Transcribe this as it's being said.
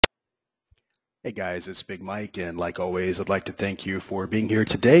Hey guys, it's Big Mike, and like always, I'd like to thank you for being here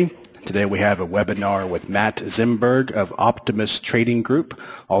today. Today we have a webinar with Matt Zimberg of Optimus Trading Group,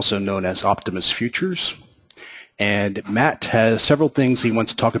 also known as Optimus Futures. And Matt has several things he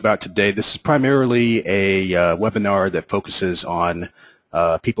wants to talk about today. This is primarily a webinar that focuses on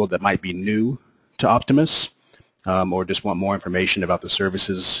people that might be new to Optimus or just want more information about the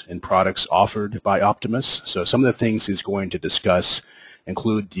services and products offered by Optimus. So some of the things he's going to discuss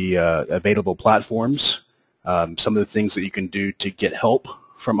include the available platforms, some of the things that you can do to get help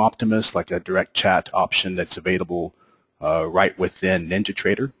from Optimus, like a direct chat option that's available right within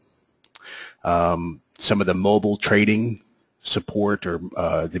NinjaTrader. Some of the mobile trading support or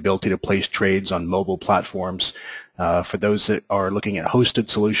the ability to place trades on mobile platforms. For those that are looking at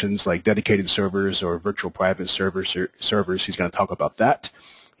hosted solutions like dedicated servers or virtual private servers, he's going to talk about that.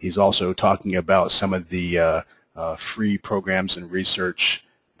 He's also talking about some of the free programs and research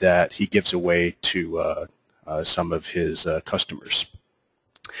that he gives away to some of his customers.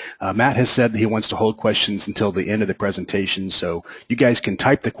 Matt has said that he wants to hold questions until the end of the presentation, so you guys can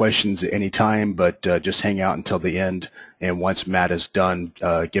type the questions at any time, but just hang out until the end, and once Matt is done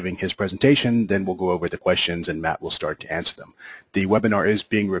giving his presentation, then we'll go over the questions and Matt will start to answer them. The webinar is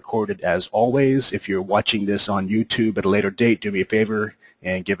being recorded as always. If you're watching this on YouTube at a later date, do me a favor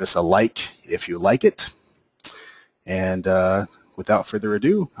and give us a like if you like it. And without further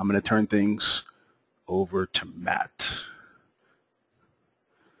ado, I'm going to turn things over to Matt.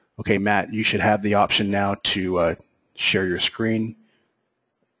 Okay, Matt, you should have the option now to share your screen.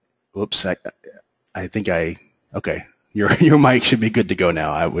 Whoops, okay, your mic should be good to go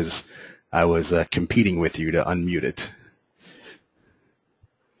now. I was competing with you to unmute it.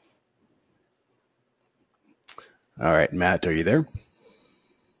 All right, Matt, are you there?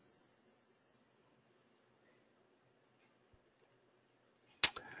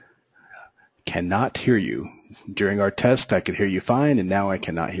 Cannot hear you. During our test, I could hear you fine, and now I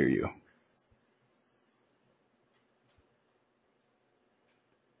cannot hear you.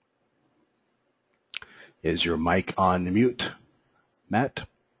 Is your mic on mute, Matt?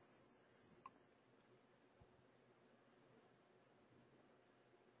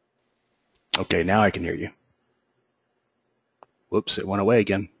 Okay, now I can hear you. Whoops, it went away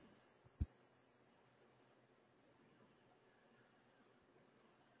again.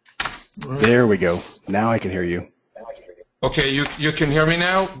 There we go. Now I can hear you. Okay, you can hear me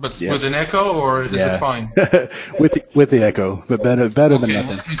now, but with an echo, or is it fine? with the echo, but better than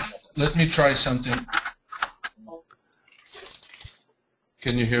nothing. Let me try something.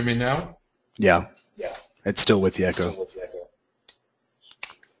 Can you hear me now? Yeah. It's still with the echo.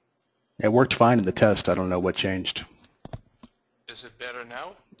 It worked fine in the test. I don't know what changed. Is it better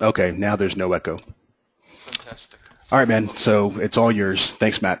now? Okay, now there's no echo. Fantastic. All right, man. So it's all yours.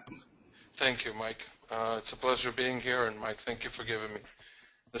 Thanks, Matt. Thank you, Mike. It's a pleasure being here, and Mike, thank you for giving me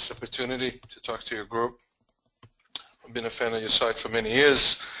this opportunity to talk to your group. I've been a fan of your site for many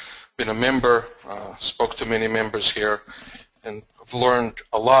years, been a member, spoke to many members here, and I've learned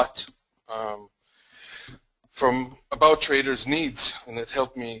a lot about traders' needs, and it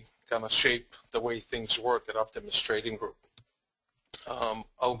helped me kind of shape the way things work at Optimus Trading Group.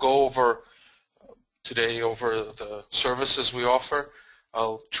 I'll go over today over the services we offer.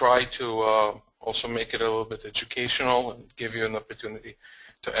 I'll try to also make it a little bit educational and give you an opportunity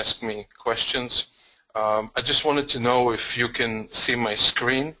to ask me questions. I just wanted to know if you can see my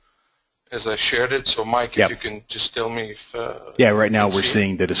screen as I shared it. So Mike, if you can just tell me if yeah, right now we're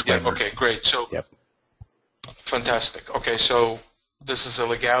seeing the disclaimer. Yeah, okay, great. So fantastic. Okay, so this is a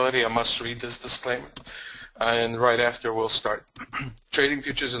legality. I must read this disclaimer. And right after we'll start. Trading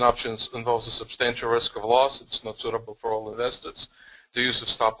futures and options involves a substantial risk of loss. It's not suitable for all investors. The use of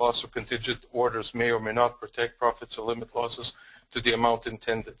stop loss or contingent orders may or may not protect profits or limit losses to the amount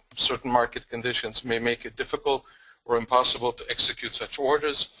intended. Certain market conditions may make it difficult or impossible to execute such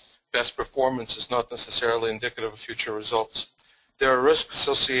orders. Past performance is not necessarily indicative of future results. There are risks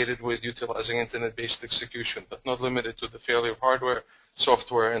associated with utilizing Internet-based execution, but not limited to the failure of hardware,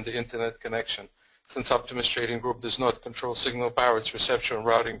 software, and the Internet connection. Since Optimus Trading Group does not control signal power, its reception and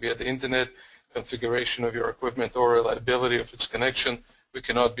routing via the Internet, configuration of your equipment, or reliability of its connection, we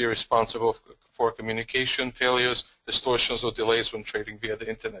cannot be responsible for communication failures, distortions, or delays when trading via the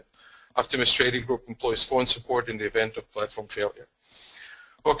Internet. Optimus Trading Group employs phone support in the event of platform failure.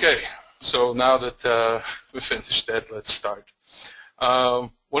 Okay, so now that we finished that, let's start.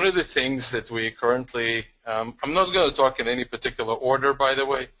 One of the things that we currently, I'm not going to talk in any particular order, by the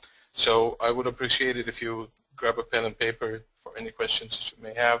way, so I would appreciate it if you grab a pen and paper for any questions that you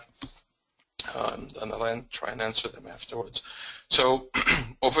may have. and I'll try and answer them afterwards. So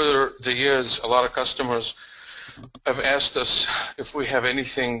over the years, a lot of customers have asked us if we have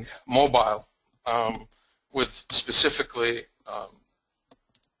anything mobile with specifically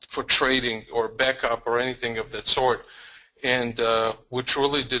for trading or backup or anything of that sort, and we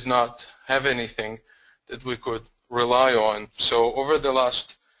truly did not have anything that we could rely on. So over the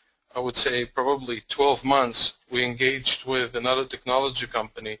last, I would say, probably 12 months, we engaged with another technology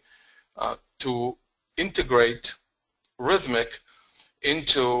company to integrate Rhythmic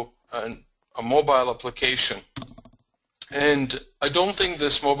into a mobile application. And I don't think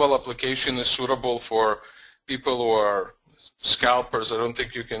this mobile application is suitable for people who are scalpers. I don't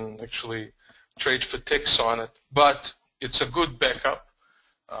think you can actually trade for ticks on it, but it's a good backup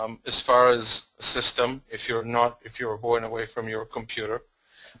as far as a system if you're going away from your computer.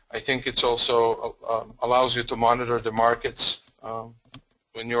 I think it's also allows you to monitor the markets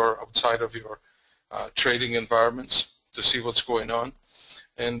when you're outside of your trading environments to see what's going on.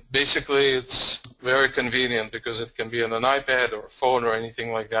 And basically it's very convenient because it can be on an iPad or a phone or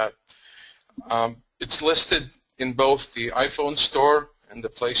anything like that. It's listed in both the iPhone store and the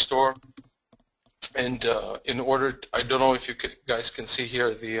Play Store. And in order, I don't know if you guys can see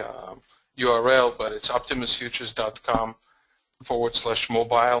here the URL, but it's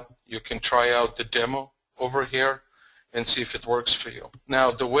optimusfutures.com/mobile. You can try out the demo over here and see if it works for you.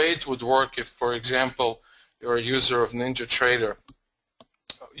 Now, the way it would work if, for example, you're a user of NinjaTrader,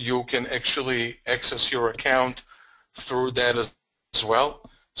 you can actually access your account through that as well.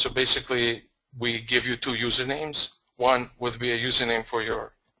 So basically, we give you two usernames. One would be a username for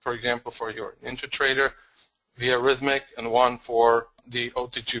your, for example, for your NinjaTrader via Rhythmic, and one for the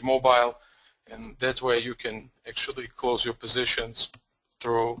OTG Mobile, and that way you can actually close your positions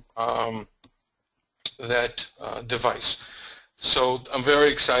through that device. So I'm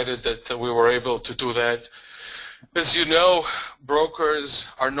very excited that we were able to do that. As you know, brokers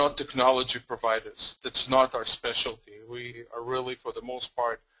are not technology providers. That's not our specialty. We are really, for the most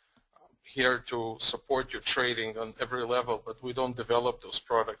part, here to support your trading on every level, but we don't develop those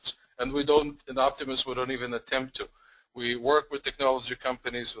products. And we don't, in Optimus, we don't even attempt to. We work with technology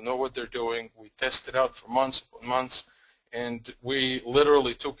companies who know what they're doing. We test it out for months upon months, and we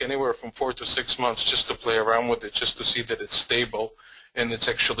literally took anywhere from 4 to 6 months just to play around with it, just to see that it's stable and it's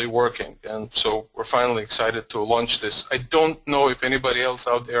actually working. And so we're finally excited to launch this. I don't know if anybody else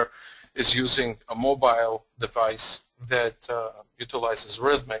out there is using a mobile device that utilizes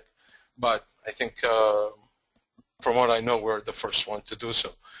Rhythmic, but I think from what I know, we're the first one to do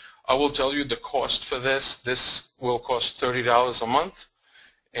so. I will tell you the cost for this. This will cost $30 a month,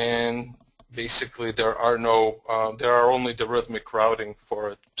 and basically there are no, there are only the Rhythmic routing for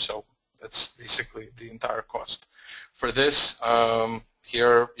it. So that's basically the entire cost. For this,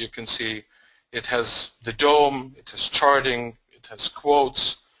 here you can see it has the dome, it has charting, it has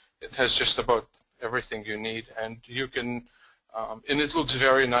quotes, it has just about everything you need, and you can, and it looks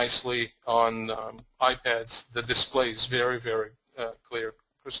very nicely on iPads. The display is very, very clear,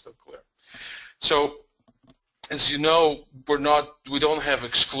 crystal clear. So, as you know, we don't have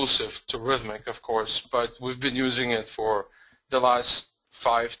exclusive to Rhythmic, of course, but we've been using it for the last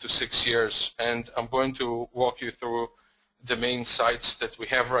 5 to 6 years, and I'm going to walk you through the main sites that we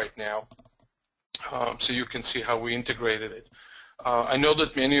have right now, so you can see how we integrated it. I know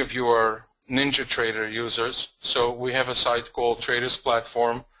that many of you are NinjaTrader users, so we have a site called Traders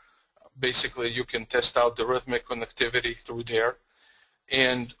Platform. Basically, you can test out the Rhythmic connectivity through there.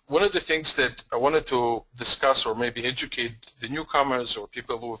 And one of the things that I wanted to discuss, or maybe educate the newcomers or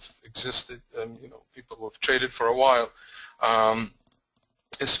people who have existed, you know, people who have traded for a while,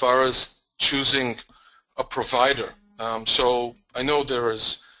 as far as choosing a provider. So I know there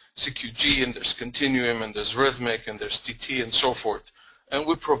is CQG, and there's Continuum, and there's Rhythmic, and there's TT, and so forth. And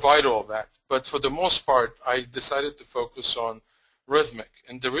we provide all that. But for the most part, I decided to focus on Rhythmic.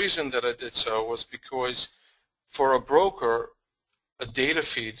 And the reason that I did so was because for a broker, a data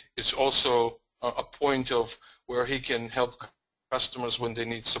feed is also a point of where he can help customers when they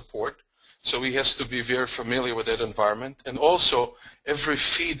need support. So he has to be very familiar with that environment. And also, every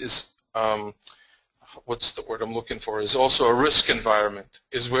feed is, what's the word I'm looking for, is also a risk environment,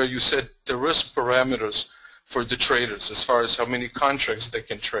 is where you set the risk parameters for the traders as far as how many contracts they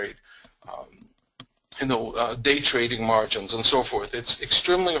can trade, you know, day trading margins and so forth. It's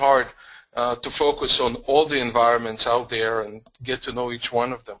extremely hard to focus on all the environments out there and get to know each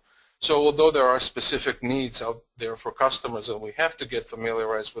one of them. So although there are specific needs out there for customers and we have to get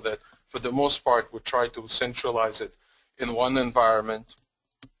familiarized with it, for the most part we try to centralize it in one environment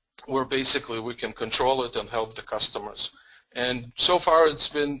where basically we can control it and help the customers. And so far it's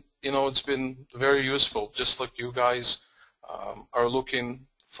been it's been very useful, just like you guys are looking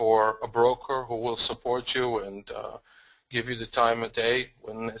for a broker who will support you and give you the time of day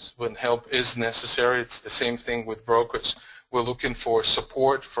when help is necessary. It's the same thing with brokers. We're looking for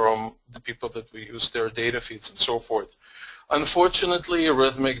support from the people that we use their data feeds and so forth. Unfortunately,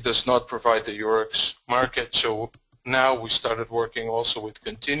 Rhythmic does not provide the Eurex market, so now we started working also with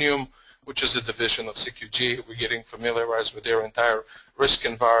Continuum, which is a division of CQG. We're getting familiarized with their entire risk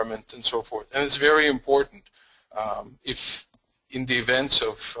environment and so forth. And it's very important if in the events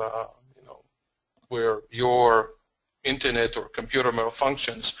of, where your internet or computer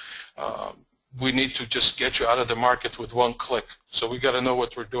malfunctions, we need to just get you out of the market with one click. So we got to know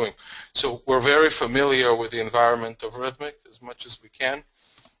what we're doing. So we're very familiar with the environment of Rhythmic as much as we can.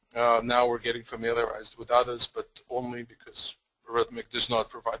 Now we're getting familiarized with others, but only because Rhythmic does not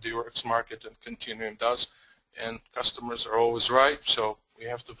provide the Eurex market and Continuum does. And customers are always right, so we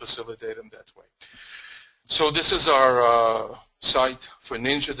have to facilitate them that way. So this is our site for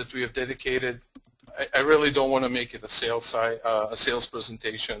Ninja that we have dedicated. I really don't want to make it a sales site, a sales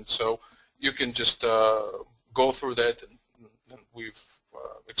presentation, so you can just go through that, and we've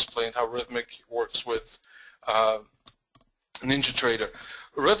explained how Rhythmic works with NinjaTrader.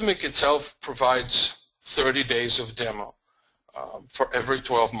 Rhythmic itself provides 30 days of demo for every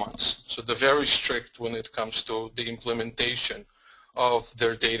 12 months. So they're very strict when it comes to the implementation of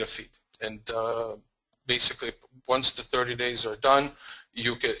their data feed. And basically, once the 30 days are done,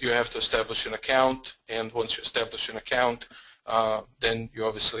 you have to establish an account, and once you establish an account, then you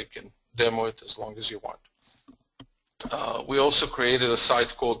obviously can demo it as long as you want. We also created a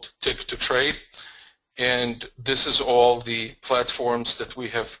site called Tick to Trade, and this is all the platforms that we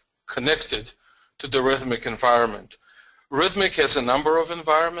have connected to the Rhythmic environment. Rhythmic has a number of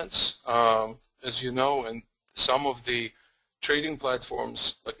environments, as you know, and some of the trading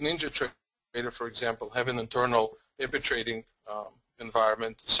platforms, like NinjaTrader, for example, have an internal paper trading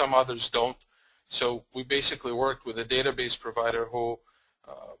environment. Some others don't. So we basically worked with a database provider who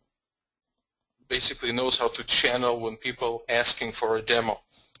basically knows how to channel when people asking for a demo.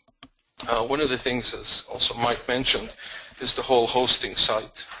 One of the things, as also Mike mentioned, is the whole hosting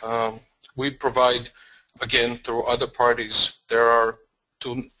site. We provide, again, through other parties, there are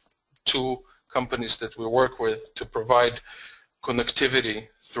two companies that we work with to provide connectivity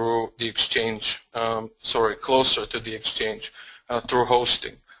through the exchange, closer to the exchange, through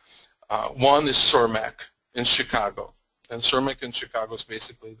hosting. One is Zimberg in Chicago. And Zimberg in Chicago is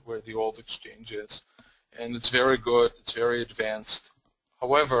basically where the old exchange is. And it's very good, it's very advanced.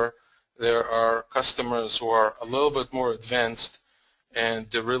 However, there are customers who are a little bit more advanced, and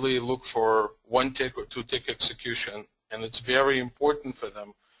they really look for one tick or two tick execution, and it's very important for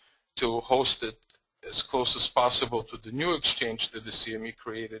them to host it as close as possible to the new exchange that the CME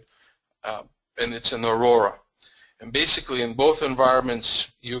created, and it's in Aurora. And basically in both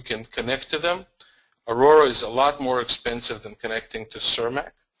environments you can connect to them. Aurora is a lot more expensive than connecting to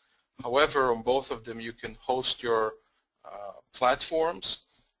Zimberg. However, on both of them you can host your platforms.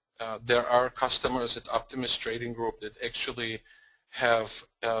 There are customers at Optimus Trading Group that actually have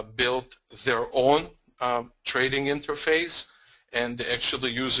built their own trading interface, and they're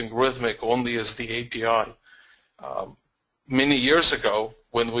actually using Rhythmic only as the API. Many years ago,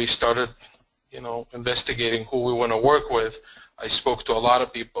 when we started, investigating who we want to work with, I spoke to a lot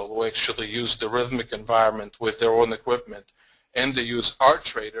of people who actually use the Rhythmic environment with their own equipment, and they use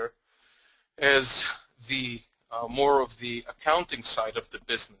RTrader as the more of the accounting side of the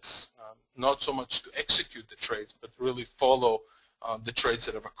business, not so much to execute the trades, but really follow the trades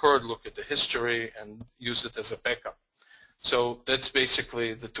that have occurred, look at the history, and use it as a backup. So that's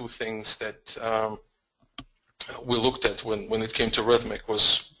basically the two things that we looked at when it came to Rhythmic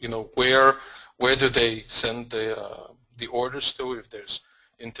was, where do they send the orders to, if there's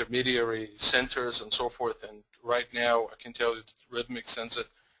intermediary centers and so forth. And right now I can tell you that Rhythmic sends it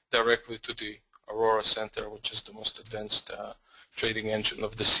directly to the Aurora Center, which is the most advanced trading engine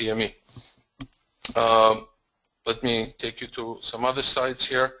of the CME. Let me take you to some other sites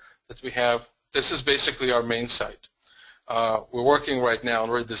here that we have. This is basically our main site. We're working right now on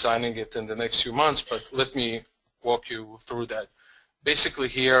redesigning it in the next few months, but let me walk you through that. Basically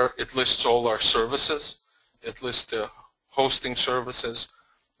here it lists all our services. It lists the hosting services,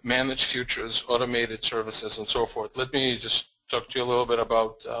 managed futures, automated services, and so forth. Let me just talk to you a little bit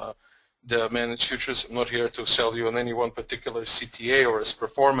about the managed futures. I'm not here to sell you on any one particular CTA or its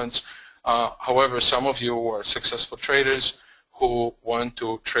performance. However, some of you are successful traders who want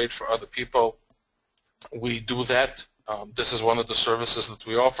to trade for other people. We do that. This is one of the services that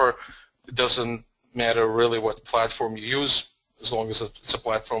we offer. It doesn't matter really what platform you use, as long as it's a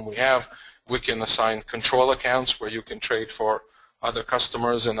platform we have. We can assign control accounts where you can trade for other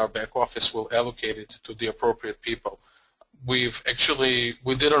customers, and our back office will allocate it to the appropriate people. We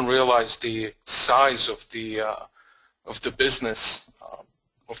didn't realize the size of the business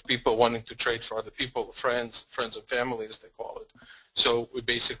of people wanting to trade for other people, friends and family, as they call it. So we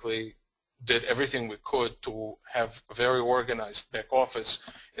basically did everything we could to have a very organized back office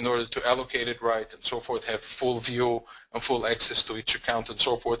in order to allocate it right and so forth, have full view and full access to each account and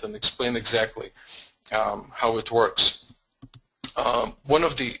so forth, and explain exactly how it works. One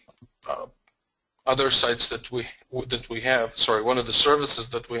of the other sites that we have, one of the services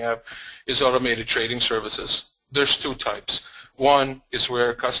that we have is automated trading services. There's two types. One is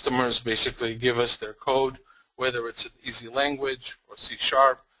where customers basically give us their code, whether it's in easy language or C#.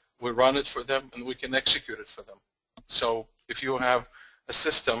 We run it for them, and we can execute it for them. So if you have a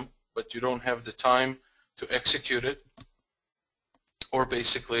system, but you don't have the time to execute it, or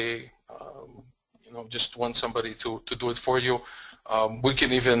basically just want somebody to do it for you, we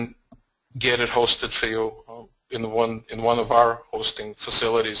can even get it hosted for you in one of our hosting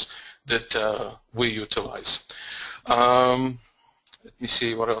facilities that we utilize. Let me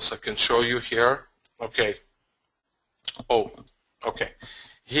see what else I can show you here. Okay. Oh, okay.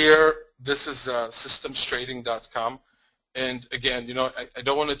 Here, this is systemstrading.com, and again, I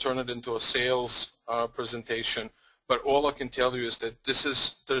don't want to turn it into a sales presentation, but all I can tell you is that there's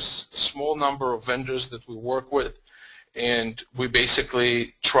a small number of vendors that we work with, and we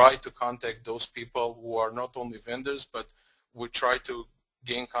basically try to contact those people who are not only vendors, but we try to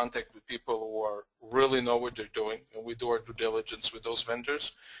gain contact with people who really know what they're doing, and we do our due diligence with those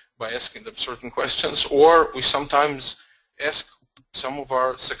vendors by asking them certain questions, or we sometimes ask some of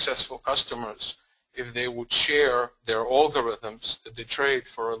our successful customers if they would share their algorithms that they trade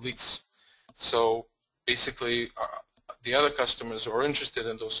for a lease. So basically, the other customers who are interested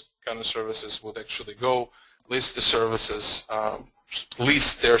in those kind of services would actually go lease the services,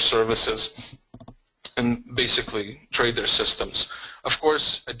 lease their services, and basically trade their systems. Of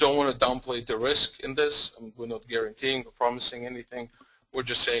course, I don't want to downplay the risk in this. We're not guaranteeing or promising anything. We're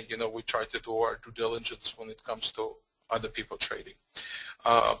just saying, we try to do our due diligence when it comes to other people trading.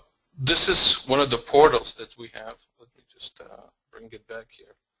 This is one of the portals that we have. Let me just bring it back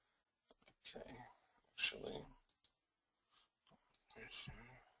here. Okay, actually.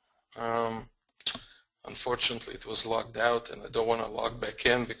 Unfortunately, it was logged out, and I don't want to log back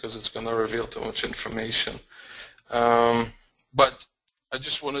in because it's going to reveal too much information. But I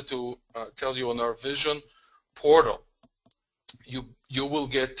just wanted to tell you on our Vision portal, you will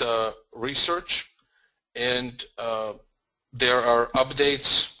get research, and there are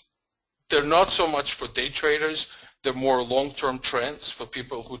updates. They're not so much for day traders. They're more long-term trends for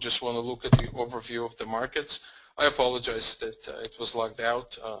people who just want to look at the overview of the markets. I apologize that it was logged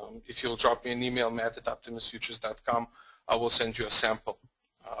out. If you'll drop me an email, matt@optimusfutures.com, I will send you a sample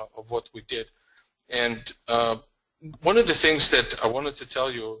of what we did. And one of the things that I wanted to tell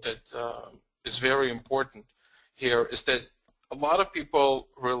you that is very important here is that a lot of people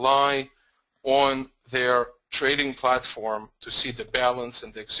rely on their trading platform to see the balance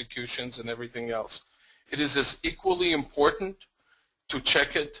and the executions and everything else. It is as equally important to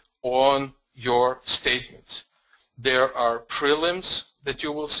check it on your statements. There are prelims that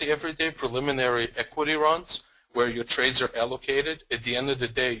you will see every day, preliminary equity runs, where your trades are allocated. At the end of the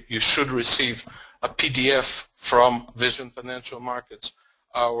day, you should receive a PDF from Vision Financial Markets,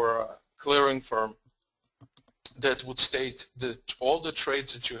 our clearing firm, that would state that all the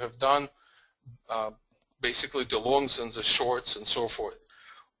trades that you have done, basically the longs and the shorts and so forth.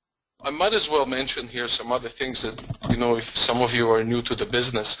 I might as well mention here some other things that, if some of you are new to the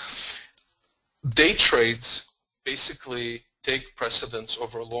business. Day trades basically take precedence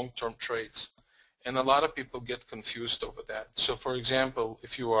over long-term trades, and a lot of people get confused over that. So for example,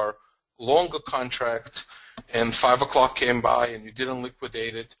 if you are long a contract and 5 o'clock came by and you didn't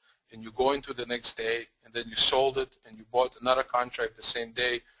liquidate it, and you go into the next day and then you sold it and you bought another contract the same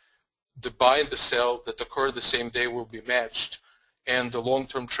day, the buy and the sell that occur the same day will be matched, and the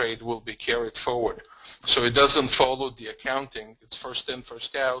long-term trade will be carried forward. So it doesn't follow the accounting. It's first in,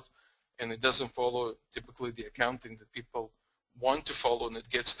 first out, and it doesn't follow typically the accounting that people want to follow, and it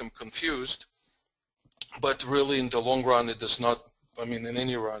gets them confused. But really, in the long run, it does not, in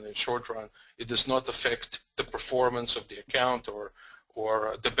any run, in short run, it does not affect the performance of the account or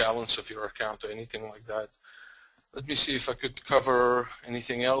the balance of your account or anything like that. Let me see if I could cover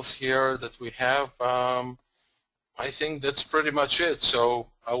anything else here that we have. I think that's pretty much it. So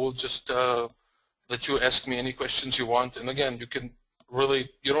I will just let you ask me any questions you want. And again, you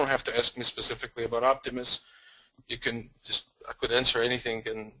don't have to ask me specifically about Optimus. You can just I could answer anything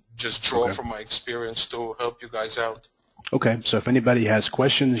and just draw Okay. from my experience to help you guys out. Okay, so if anybody has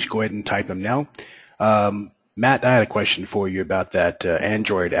questions, go ahead and type them now. Matt, I had a question for you about that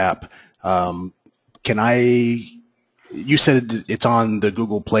Android app. Can I, you said it's on the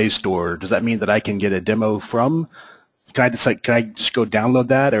Google Play Store. Does that mean that I can get a demo from? Can I just go download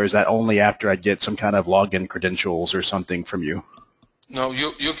that, or is that only after I get some kind of login credentials or something from you? No,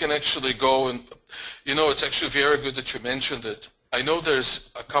 you can actually go and, it's actually very good that you mentioned it. I know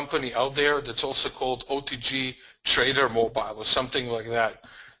there's a company out there that's also called OTG Trader Mobile or something like that.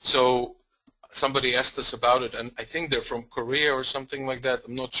 So somebody asked us about it, and I think they're from Korea or something like that.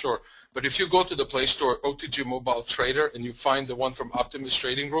 I'm not sure. But if you go to the Play Store, OTG Mobile Trader, and you find the one from Optimus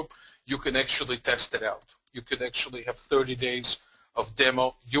Trading Group, you can actually test it out. You can actually have 30 days of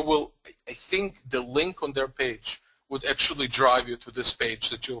demo. You will, I think the link on their page would actually drive you to this page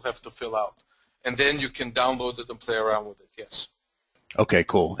that you'll have to fill out. And then you can download it and play around with it, yes. Okay,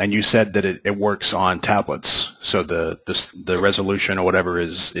 cool. And you said that it works on tablets, so the resolution or whatever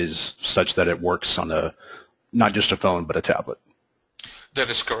is such that it works on not just a phone but a tablet. That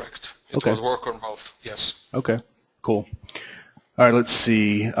is correct. It Okay. will work on both, yes. Okay, cool. All right, let's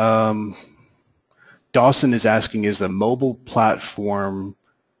see. Dawson is asking, is the mobile platform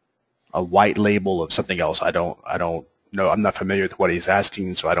a white label of something else? I don't know. I'm not familiar with what he's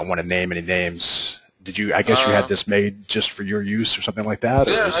asking, so I don't want to name any names. I guess you had this made just for your use or something like that?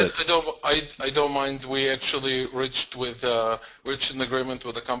 Or Yeah, is it? I don't mind. We actually reached an agreement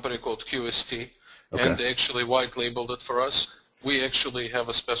with a company called QST, Okay. and they actually white labeled it for us. We actually have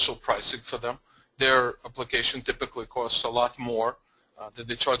a special pricing for them. Their application typically costs a lot more than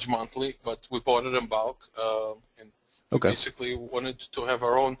they charge monthly, but we bought it in bulk, and we Okay. basically wanted to have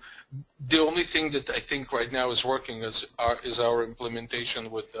our own. The only thing that I think right now is working is our implementation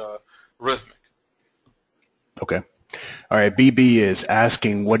with Rhythmic. Okay. All right. BB is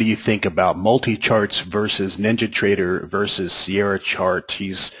asking, what do you think about multi-charts versus NinjaTrader versus Sierra Chart?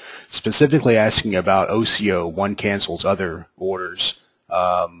 He's specifically asking about OCO, one cancels other orders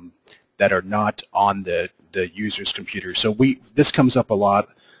that are not on the user's computer. So this comes up a lot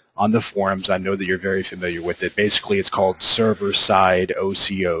on the forums. I know that you're very familiar with it. Basically, it's called server-side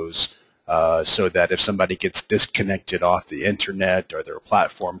OCOs. So that if somebody gets disconnected off the internet or their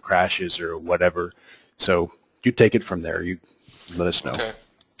platform crashes or whatever, so you take it from there. You let us know. Okay.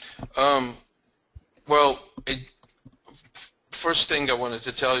 Well, first thing I wanted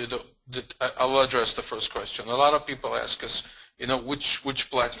to tell you that I'll address the first question. A lot of people ask us, which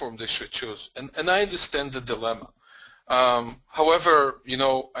platform they should choose, and I understand the dilemma. However,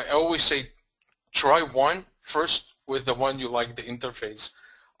 I always say try one first with the one you like the interface.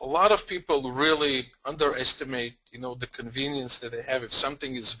 A lot of people really underestimate, the convenience that they have if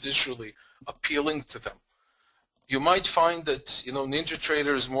something is visually appealing to them. You might find that,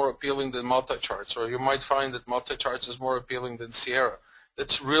 NinjaTrader is more appealing than multi-charts, or you might find that multi-charts is more appealing than Sierra.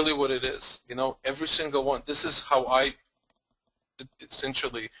 That's really what it is. Every single one. This is how I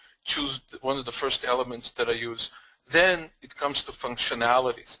essentially choose one of the first elements that I use. Then it comes to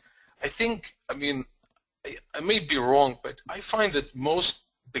functionalities. I may be wrong, but I find that most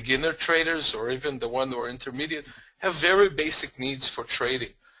beginner traders, or even the one who are intermediate, have very basic needs for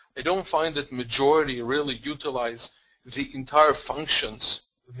trading. I don't find that majority really utilize the entire functions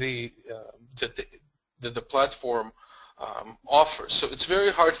that the platform offers. So it's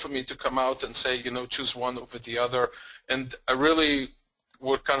very hard for me to come out and say, choose one over the other. And I really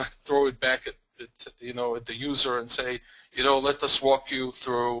would kind of throw it back at the user and say, let us walk you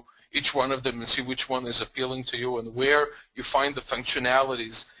through each one of them and see which one is appealing to you and where you find the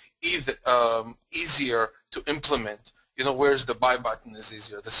functionalities easier to implement. Where's the buy button is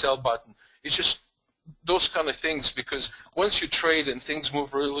easier, the sell button. It's just those kind of things, because once you trade and things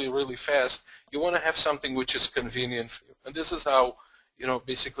move really, really fast, you want to have something which is convenient for you. And this is how,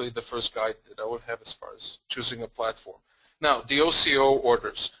 basically the first guide that I would have as far as choosing a platform. Now, the OCO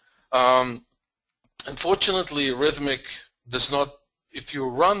orders. Unfortunately, Rhythmic does not, if you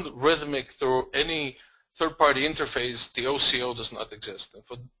run Rhythmic through any third-party interface, the OCO does not exist,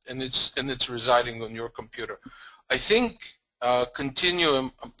 and it's residing on your computer. I think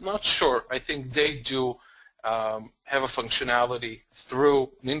Continuum, I'm not sure, I think they do have a functionality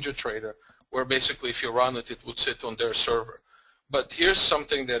through NinjaTrader where basically if you run it, it would sit on their server. But here's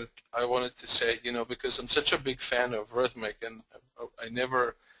something that I wanted to say, because I'm such a big fan of Rhythmic, and I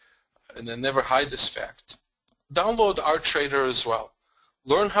never hide this fact. Download RTrader as well.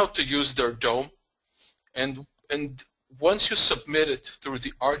 Learn how to use their DOM, and once you submit it through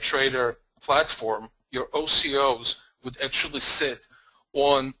the RTrader platform, your OCOs would actually sit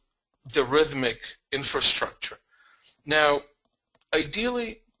on the Rhythmic infrastructure. Now,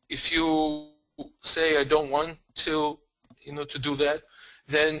 ideally, if you say I don't want to, to do that,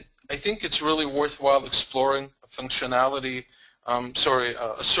 then I think it's really worthwhile exploring a functionality,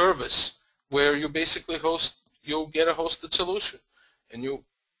 a service where you basically you'll get a hosted solution, and you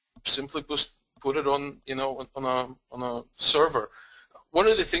simply put it on, on a server. One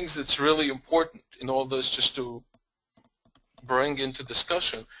of the things that's really important in all this, just to bring into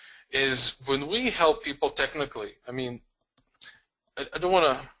discussion, is when we help people technically. I mean, I don't want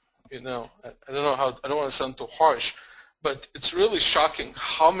to, I don't want to sound too harsh, but it's really shocking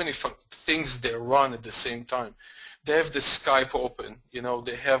how many things they run at the same time. They have the Skype open,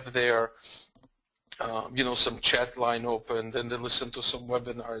 they have their, some chat line open, then they listen to some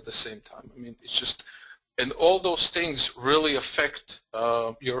webinar at the same time. I mean, it's just, and all those things really affect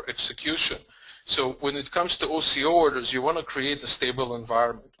your execution. So when it comes to OCO orders, you want to create a stable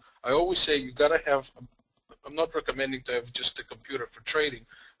environment. I always say you got to have, I'm not recommending to have just a computer for trading,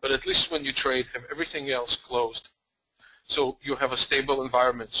 but at least when you trade, have everything else closed. So you have a stable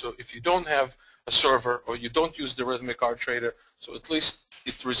environment. So if you don't have a server or you don't use the Rhythmic R Trader, so at least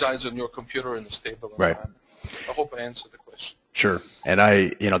it resides on your computer in a stable environment. Right. I hope I answered the question. Sure. And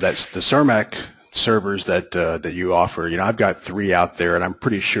that's the Zimberg servers that you offer. I've got 3 out there, and I'm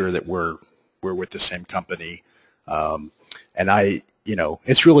pretty sure that we're with the same company. And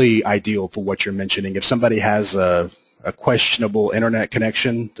it's really ideal for what you're mentioning. If somebody has a questionable internet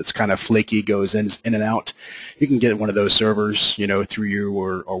connection that's kind of flaky, goes in and out, you can get one of those servers, through you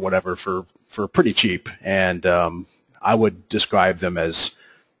or whatever for pretty cheap. And I would describe them as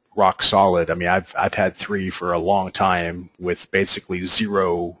rock solid. I mean, I've had 3 for a long time with basically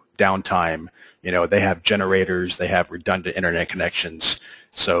 0 downtime. They have generators, they have redundant internet connections.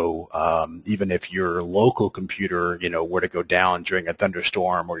 So even if your local computer, were to go down during a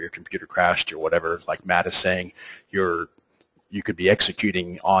thunderstorm or your computer crashed or whatever, like Matt is saying, you could be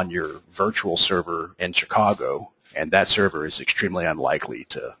executing on your virtual server in Chicago, and that server is extremely unlikely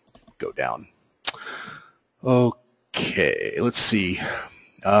to go down. Okay, let's see.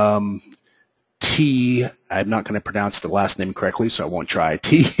 T, I'm not going to pronounce the last name correctly, so I won't try.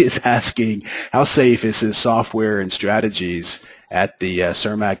 T is asking, how safe is his software and strategies at the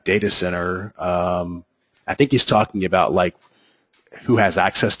Zimberg data center? I think he's talking about like who has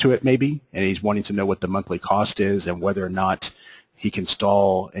access to it maybe, and he's wanting to know what the monthly cost is and whether or not he can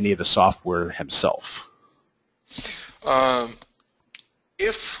install any of the software himself.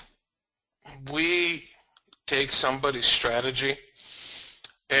 If we take somebody's strategy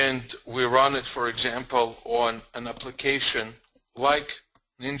and we run it, for example, on an application like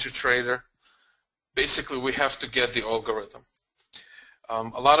NinjaTrader, basically we have to get the algorithm.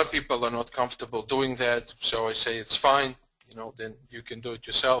 A lot of people are not comfortable doing that, so I say it's fine, then you can do it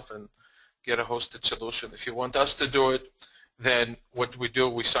yourself and get a hosted solution. If you want us to do it, then what we do,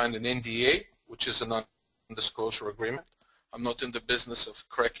 we sign an NDA, which is a non-disclosure agreement. I'm not in the business of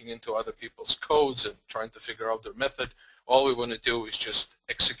cracking into other people's codes and trying to figure out their method. All we want to do is just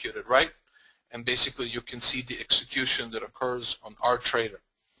execute it right, and basically you can see the execution that occurs on our trader.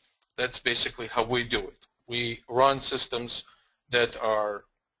 That's basically how we do it. We run systems that are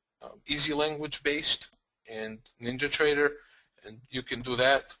easy language based and NinjaTrader, and you can do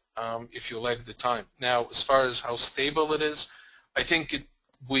that if you like the time. Now, as far as how stable it is, I think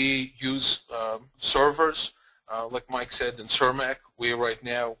we use servers, like Mike said, in Zimberg. Right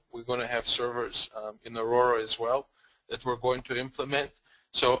now we're going to have servers in Aurora as well that we're going to implement.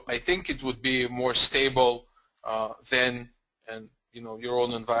 So I think it would be more stable than your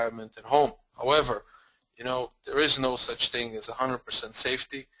own environment at home. However, there is no such thing as 100%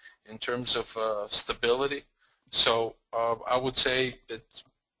 safety in terms of stability. So I would say that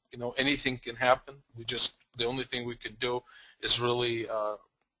anything can happen. The only thing we can do is really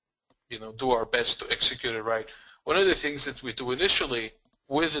do our best to execute it right. One of the things that we do initially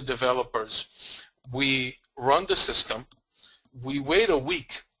with the developers, we run the system, we wait a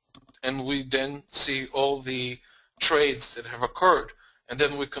week, and we then see all the trades that have occurred, and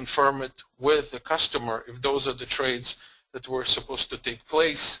then we confirm it with the customer if those are the trades that were supposed to take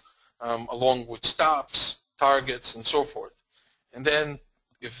place, along with stops, targets, and so forth. And then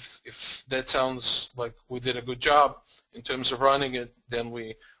if that sounds like we did a good job in terms of running it, then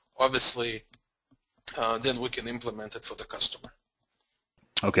we obviously then we can implement it for the customer.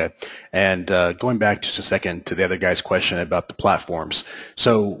 Okay, and going back just a second to the other guy's question about the platforms.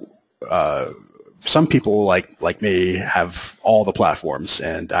 So some people like me have all the platforms,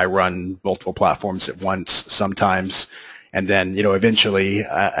 and I run multiple platforms at once sometimes. And then, eventually,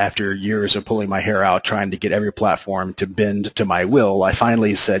 after years of pulling my hair out trying to get every platform to bend to my will, I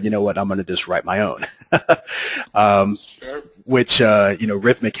finally said, you know what, I'm going to just write my own. Sure. which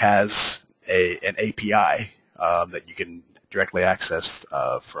Rhythmic has an API that you can directly access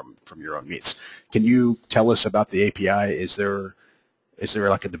from your own meets. Can you tell us about the API? Is there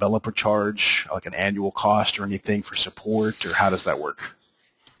like a developer charge, like an annual cost or anything for support, or how does that work?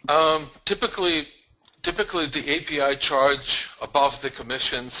 Typically the API charge above the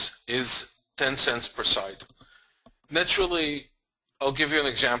commissions is 10 cents per site. Naturally, I'll give you an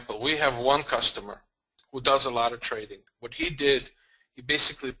example. We have one customer who does a lot of trading. What he did, he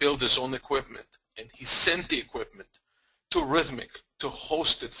basically built his own equipment, and he sent the equipment to Rhythmic to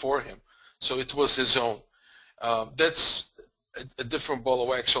host it for him. So it was his own. That's a different ball of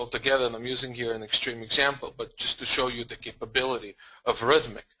wax altogether, and I'm using here an extreme example, but just to show you the capability of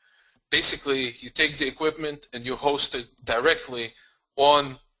Rhythmic. Basically, you take the equipment and you host it directly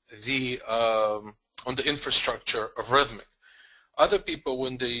on the infrastructure of Rhythmic. Other people,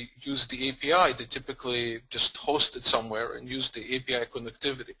 when they use the API, they typically just host it somewhere and use the API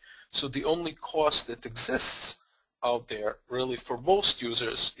connectivity. So the only cost that exists out there, really, for most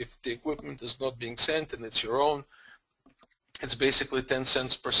users, if the equipment is not being sent and it's your own, it's basically 10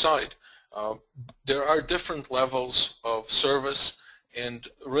 cents per site. There are different levels of service, and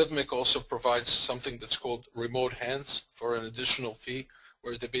Rhythmic also provides something that's called remote hands for an additional fee,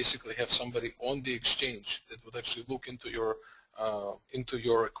 where they basically have somebody on the exchange that would actually look into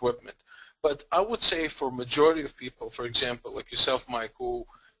your equipment. But I would say for majority of people, for example, like yourself, Mike, who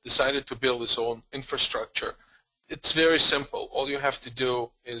decided to build his own infrastructure, it's very simple. All you have to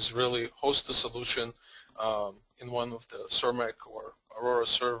do is really host the solution in one of the Zimberg or Aurora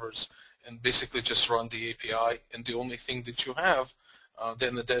servers and basically just run the API, and the only thing that you have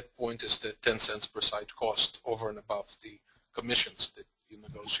then at that point is the 10 cents per site cost over and above the commissions that you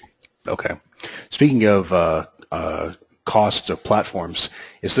negotiate. Okay. Speaking of cost of platforms,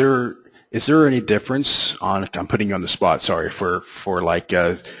 is there any difference on, I'm putting you on the spot, sorry, for like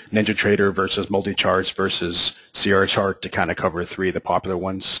NinjaTrader versus MultiChart versus Sierra Chart to kind of cover three of the popular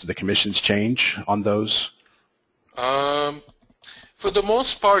ones? Do the commissions change on those? For the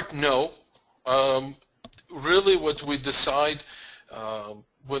most part, no. Really what we decide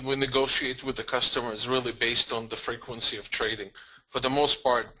when we negotiate with the customer is really based on the frequency of trading. For the most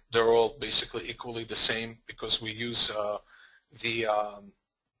part, they're all basically equally the same because we use the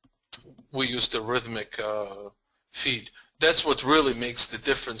Rhythmic feed. That's what really makes the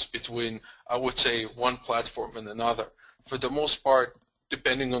difference between, I would say, one platform and another. For the most part,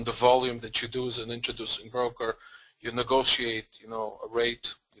 depending on the volume that you do as an introducing broker, you negotiate, a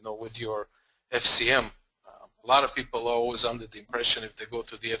rate, with your FCM. A lot of people are always under the impression if they go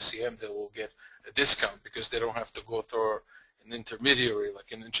to the FCM, they will get a discount because they don't have to go through an intermediary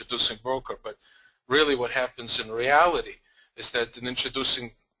like an introducing broker. But really what happens in reality is that an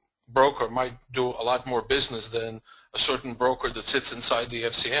introducing broker might do a lot more business than a certain broker that sits inside the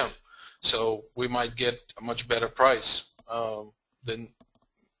FCM. So we might get a much better price than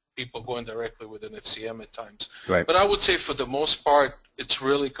people going directly with an FCM at times. Right. But I would say for the most part, it's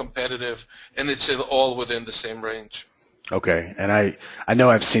really competitive, and it's all within the same range. Okay, and I know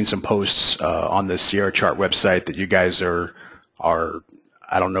I've seen some posts on the Sierra Chart website that you guys are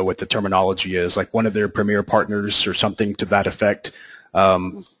I don't know what the terminology is, like one of their premier partners or something to that effect.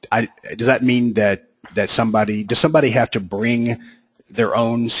 Does that mean that does somebody have to bring their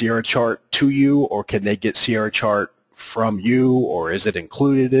own Sierra Chart to you, or can they get Sierra Chart from you, or is it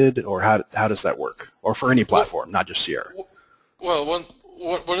included, or how does that work? Or for any platform, not just Sierra? Well,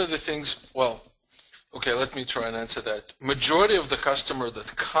 one of the things, okay, let me try and answer that. Majority of the customers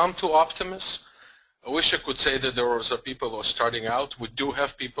that come to Optimus, I wish I could say that there are people who are starting out. We do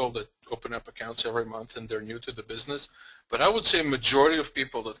have people that open up accounts every month and they're new to the business. But I would say majority of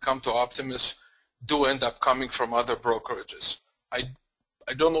people that come to Optimus do end up coming from other brokerages. I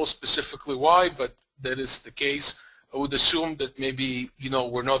don't know specifically why, but that is the case. I would assume that maybe,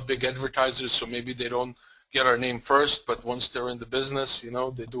 we're not big advertisers, so maybe they don't get our name first, but once they're in the business, they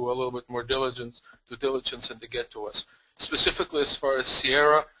do a little bit more due diligence, and they get to us. Specifically as far as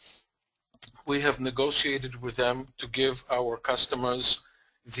Sierra, we have negotiated with them to give our customers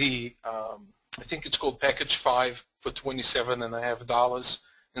the, I think it's called Package 5 for $27.50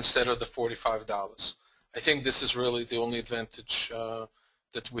 instead of the $45. I think this is really the only advantage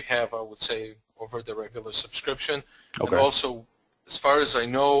that we have, I would say, over the regular subscription. Okay. And also, as far as I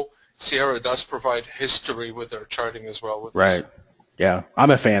know, Sierra does provide history with their charting as well. Right. Yeah,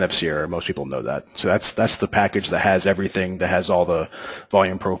 I'm a fan of Sierra. Most people know that. So that's the package that has everything, that has all the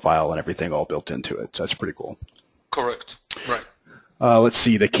volume profile and everything all built into it. So that's pretty cool. Correct. Right. Let's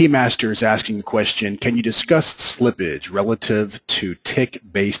see. The Keymaster is asking the question, can you discuss slippage relative to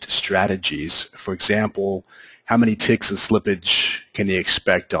tick-based strategies? For example, how many ticks of slippage can you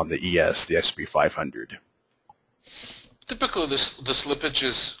expect on the ES, the SP500? Typically, the slippage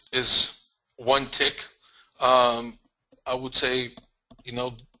is 1 tick. I would say,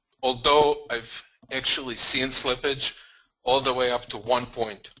 although I've actually seen slippage all the way up to 1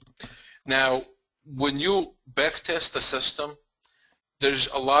 point. Now, when you backtest the system, there's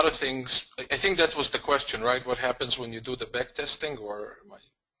a lot of things. I think that was the question, right? What happens when you do the backtesting, or am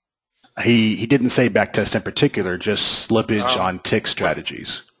I? He didn't say backtest in particular, just slippage on tick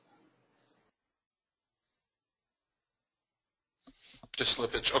strategies. Just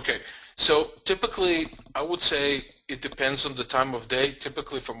slippage. Okay. So typically, I would say it depends on the time of day.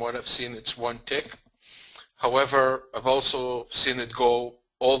 Typically, from what I've seen, it's 1 tick. However, I've also seen it go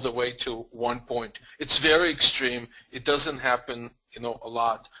all the way to 1 point. It's very extreme. It doesn't happen, a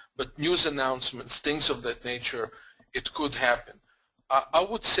lot. But news announcements, things of that nature, it could happen. I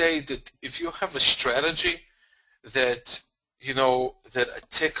would say that if you have a strategy that, that a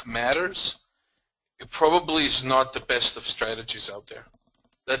tick matters, it probably is not the best of strategies out there.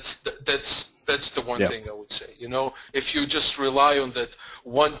 That's the one thing I would say. If you just rely on that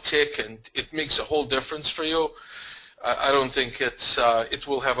 1 tick and it makes a whole difference for you, I don't think it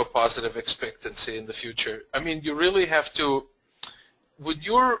will have a positive expectancy in the future. I mean, you really have to, when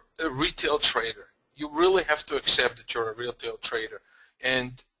you're a retail trader, you really have to accept that you're a retail trader,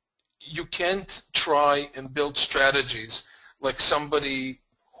 and you can't try and build strategies like somebody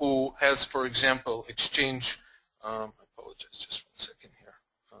who has, for example, exchange. I apologize, just 1 second here.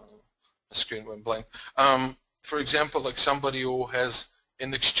 The screen went blank. For example, like somebody who has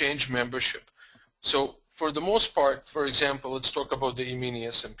an exchange membership. So for the most part, for example, let's talk about the E-mini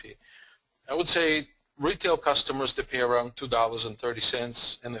S&P. I would say retail customers, they pay around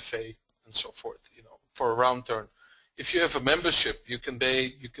 $2.30 NFA and so forth, for a round turn. If you have a membership, you can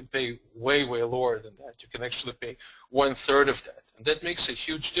pay way lower than that. You can actually pay 1/3 of that, and that makes a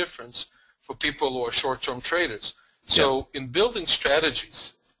huge difference for people who are short-term traders. So in building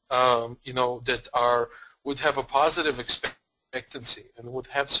strategies, that would have a positive expectancy and would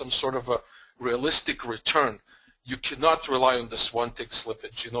have some sort of a realistic return, you cannot rely on this 1-tick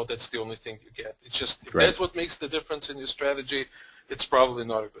slippage. That's the only thing you get. It's just, if that's what makes the difference in your strategy, it's probably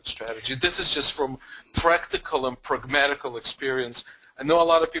not a good strategy. This is just from practical and pragmatical experience. I know a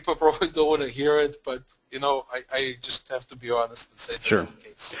lot of people probably don't want to hear it, but I just have to be honest and say that's the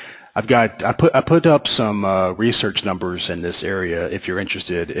case. I put up some research numbers in this area if you're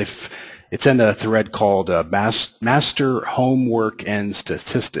interested. If it's in a thread called Master Homework and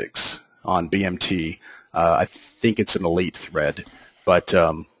Statistics on BMT. I think it's an elite thread, but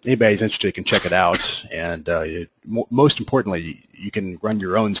anybody's interested can check it out. And most importantly, you can run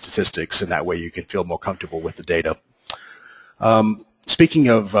your own statistics, and that way you can feel more comfortable with the data. Speaking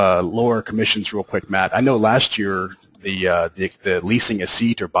of lower commissions, real quick, Matt, I know last year the leasing a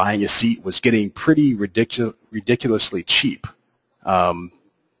seat or buying a seat was getting pretty ridiculously cheap.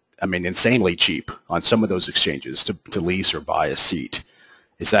 I mean, insanely cheap on some of those exchanges to lease or buy a seat.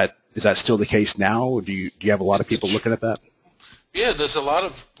 Is that still the case now? Or do you have a lot of people looking at that? Yeah, there's a lot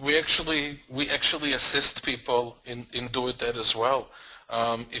of, we actually assist people in doing that as well.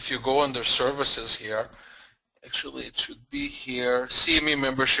 If you go under services here, actually it should be here, CME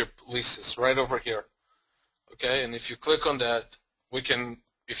membership leases, right over here. Okay, and if you click on that, we can,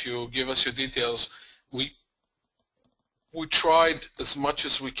 if you give us your details, we tried as much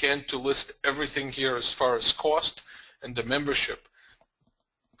as we can to list everything here as far as cost and the membership.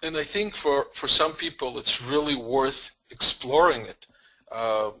 And I think for some people it's really worth exploring it.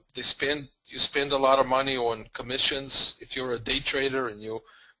 You spend a lot of money on commissions if you're a day trader and you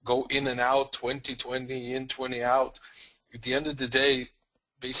go in and out, 20 in, 20 out. At the end of the day,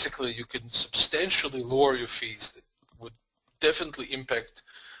 basically you can substantially lower your fees. That would definitely impact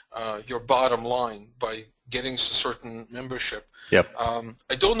your bottom line by getting a certain membership. Yep.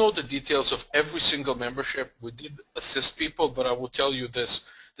 I don't know the details of every single membership. We did assist people, but I will tell you this,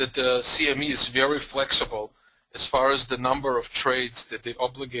 that the CME is very flexible as far as the number of trades that they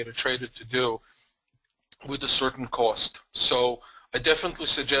obligate a trader to do with a certain cost. So I definitely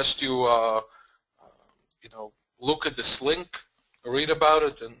suggest you, look at this link, read about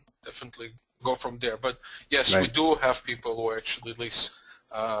it, and definitely go from there. But yes, we do have people who actually lease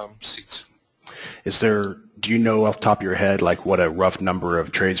seats. Do you know off the top of your head, like what a rough number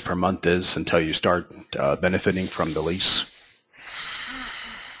of trades per month is until you start benefiting from the lease?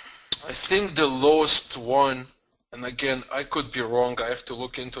 I think the lowest one, and again, I could be wrong, I have to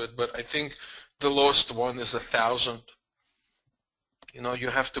look into it, but I think the lowest one is 1,000. you know, you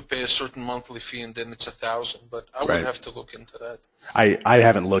have to pay a certain monthly fee and then it's 1,000. But I would Right. have to look into that. I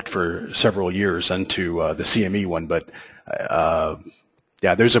haven't looked for several years into the CME one, but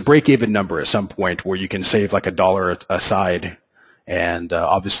yeah, there's a break-even number at some point where you can save like $1 aside, and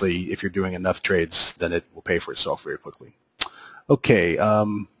obviously, if you're doing enough trades, then it will pay for itself very quickly. Okay,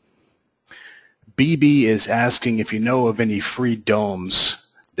 BB is asking if you know of any free domes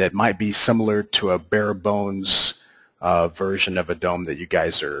that might be similar to a bare bones version of a dome that you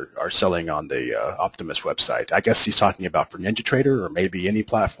guys are selling on the Optimus website. I guess he's talking about for NinjaTrader or maybe any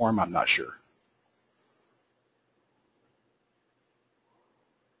platform. I'm not sure.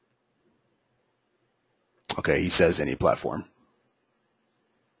 Okay, he says any platform.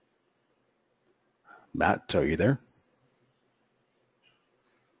 Matt, are you there?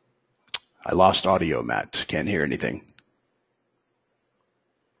 I lost audio, Matt. Can't hear anything.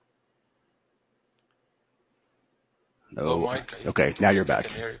 Hello, No. Mike. Okay, now you're back. I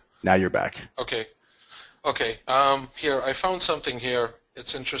can hear you. Now you're back. Okay. Okay. Here, I found something here.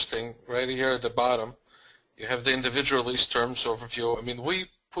 It's interesting. Right here at the bottom, you have the individual lease terms overview. I mean, we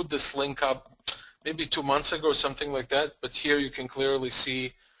put this link up maybe 2 months ago or something like that, but here you can clearly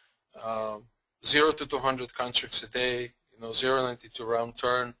see 0 to 200 contracts a day, you know, 0.92 round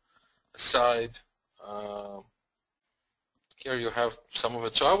turn aside. Here you have some of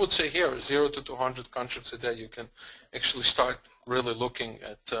it. So I would say here, 0 to 200 contracts a day, you can actually start really looking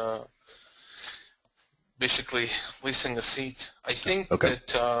at basically leasing a seat. I think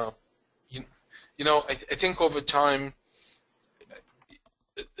that, you know, I think over time,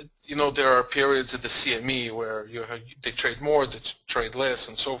 you know, there are periods at the CME where they trade more, they trade less,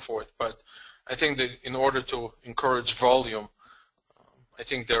 and so forth. But I think that in order to encourage volume, I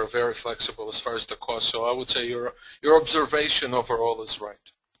think they're very flexible as far as the cost. So I would say your observation overall is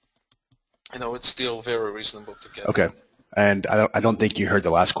right. You know, it's still very reasonable to get. Okay. And I don't think you heard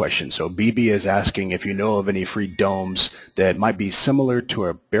the last question. So BB is asking if you know of any free domes that might be similar to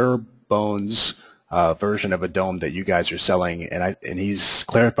a bare bones version of a dome that you guys are selling. And he's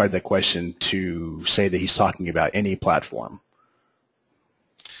clarified the question to say that he's talking about any platform.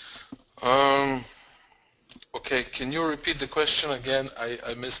 Okay, can you repeat the question again?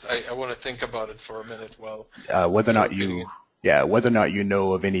 I missed. I want to think about it for a minute. Well, whether or not you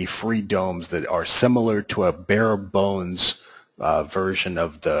know of any free domes that are similar to a bare bones version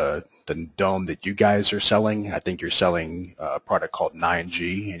of the dome that you guys are selling. I think you're selling a product called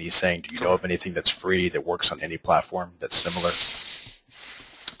 9G, and he's saying, do you know of anything that's free that works on any platform that's similar?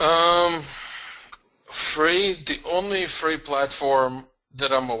 Free. The only free platform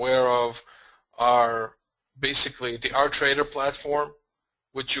that I'm aware of are basically the RTrader platform,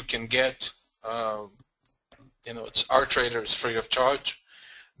 which you can get. You know, it's RTrader is free of charge.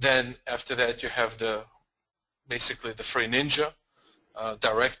 Then after that, you have basically the free Ninja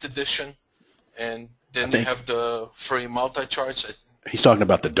Direct Edition, and then you have the free multi-charts. He's talking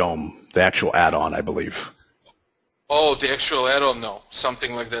about the dome, the actual add-on, I believe. Oh, the actual add-on? No,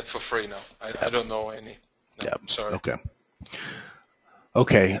 something like that for free. No, I don't know any. No, yeah. Sorry. Okay.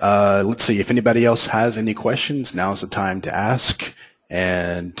 Okay. Let's see if anybody else has any questions. Now's the time to ask.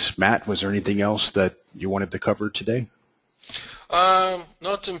 And Matt, was there anything else that you wanted to cover today?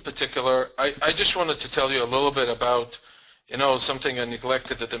 Not in particular. I just wanted to tell you a little bit about, you know, something I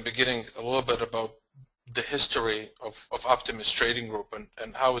neglected at the beginning, a little bit about the history of Optimus Trading Group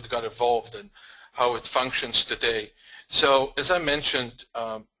and how it got evolved and how it functions today. So as I mentioned,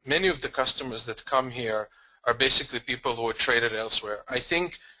 many of the customers that come here are basically people who are traded elsewhere. I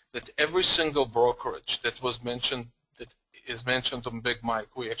think that every single brokerage that was mentioned, that is mentioned on Big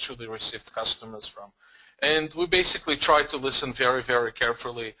Mike, we actually received customers from. And we basically try to listen very, very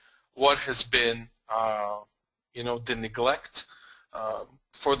carefully what has been, you know, the neglect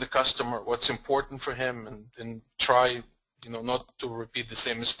for the customer, what's important for him, and try, you know, not to repeat the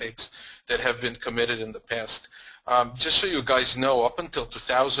same mistakes that have been committed in the past. Just so you guys know, up until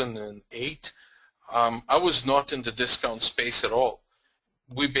 2008, I was not in the discount space at all.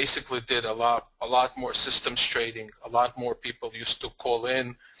 We basically did a lot more systems trading. A lot more people used to call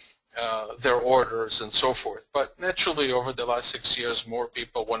in their orders and so forth. But naturally, over the last 6 years, more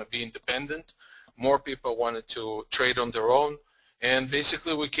people want to be independent. More people wanted to trade on their own. And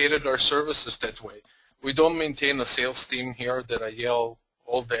basically, we catered our services that way. We don't maintain a sales team here that I yell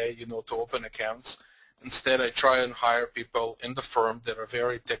all day, you know, to open accounts. Instead, I try and hire people in the firm that are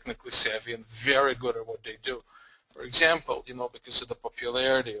very technically savvy and very good at what they do. For example, you know, because of the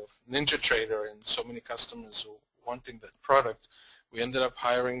popularity of NinjaTrader and so many customers who wanting that product, we ended up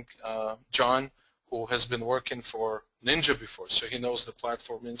hiring John, who has been working for Ninja before, so he knows the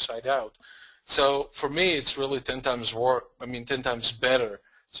platform inside out. So for me, it's really 10 times I mean, 10 times better,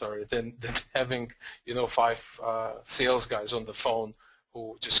 sorry, than having, you know, 5 sales guys on the phone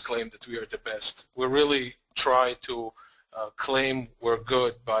who just claim that we are the best. We really try to claim we're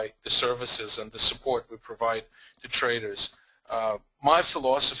good by the services and the support we provide to traders. My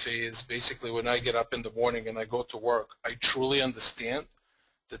philosophy is basically when I get up in the morning and I go to work, I truly understand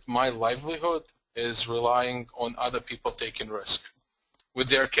that my livelihood is relying on other people taking risk with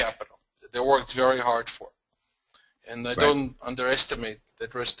their capital. They worked very hard for. And I don't underestimate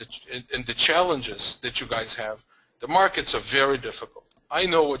that risk and the challenges that you guys have. The markets are very difficult. I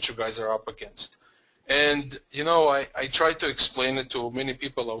know what you guys are up against. And, you know, I try to explain it to many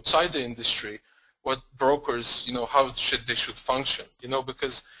people outside the industry, what brokers, you know, how they should function, you know,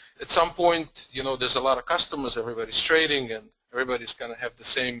 because at some point, you know, there's a lot of customers, everybody's trading, and everybody's going to have the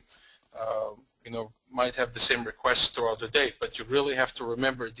same, you know, might have the same requests throughout the day, but you really have to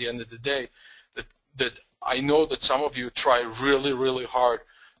remember at the end of the day that I know that some of you try really, really hard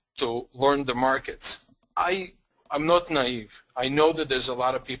to learn the markets. I'm not naive. I know that there's a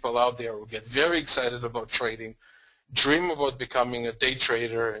lot of people out there who get very excited about trading, dream about becoming a day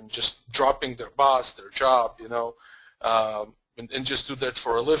trader and just dropping their boss, their job, you know, and just do that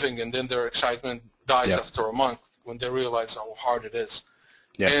for a living, and then their excitement dies after a month when they realize how hard it is.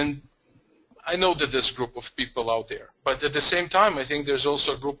 And I know that there's a group of people out there, but at the same time, I think there's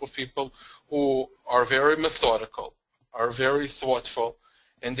also a group of people who are very methodical, are very thoughtful,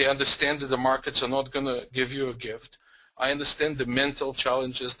 and they understand that the markets are not going to give you a gift. I understand the mental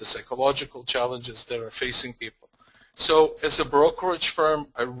challenges, the psychological challenges that are facing people. So as a brokerage firm,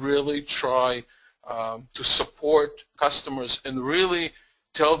 I really try to support customers and really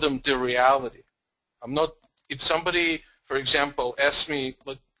tell them the reality. I'm not, if somebody, for example, asks me,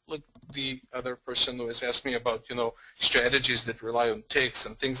 like the other person who has asked me about, you know, strategies that rely on ticks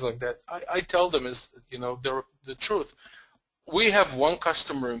and things like that, I tell them is, you know, the truth. We have one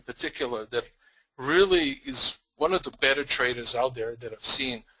customer in particular that really is one of the better traders out there that I've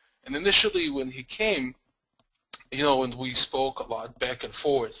seen. And initially when he came, you know, and we spoke a lot back and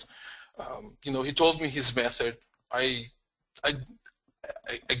forth, you know, he told me his method.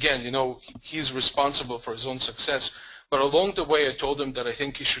 Again, you know, he's responsible for his own success. But along the way, I told him that I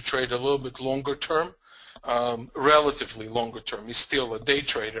think he should trade a little bit longer term, relatively longer term. He's still a day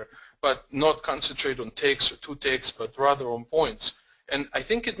trader, but not concentrate on takes or 2 takes, but rather on points. And I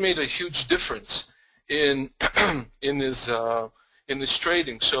think it made a huge difference in in his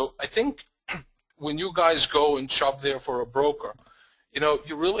trading. So I think when you guys go and shop there for a broker, you know,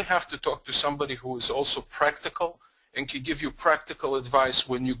 you really have to talk to somebody who is also practical and can give you practical advice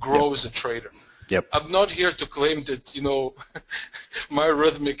when you grow as a trader. I'm not here to claim that, you know, my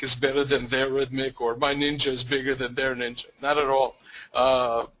rhythmic is better than their rhythmic or my ninja is bigger than their ninja. Not at all.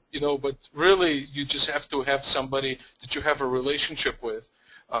 You know, but really you just have to have somebody that you have a relationship with,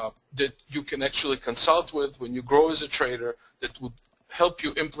 that you can actually consult with when you grow as a trader, that would help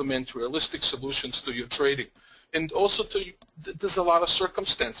you implement realistic solutions to your trading. And also there's a lot of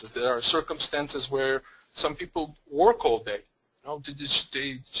circumstances. There are circumstances where some people work all day. You know, they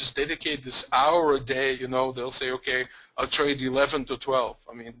just dedicate this hour a day, you know, they'll say, okay, I'll trade 11 to 12.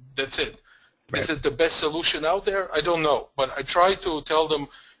 I mean, that's it. Is it the best solution out there? I don't know. But I try to tell them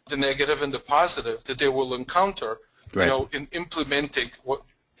the negative and the positive that they will encounter, you know, in implementing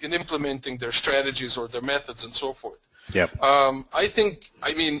their strategies or their methods and so forth. I think,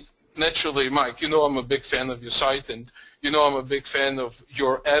 I mean, naturally, Mike, you know I'm a big fan of your site, and you know I'm a big fan of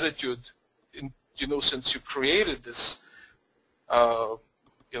your attitude, you know, since you created this,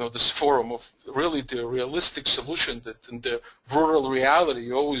 you know, this forum of really the realistic solution that in the brutal reality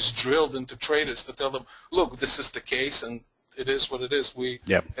you always drilled into traders to tell them, look, this is the case and it is what it is.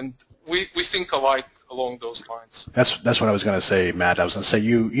 And we think alike along those lines. That's what I was going to say, Matt. I was going to say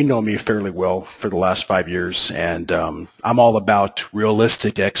you know me fairly well for the last 5 years, and I'm all about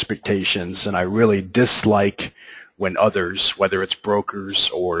realistic expectations, and I really dislike when others, whether it's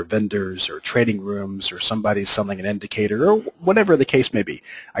brokers or vendors or trading rooms or somebody selling an indicator or whatever the case may be,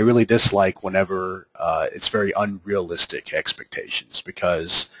 I really dislike whenever it's very unrealistic expectations,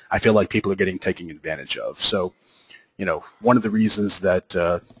 because I feel like people are getting taken advantage of. So, you know, one of the reasons that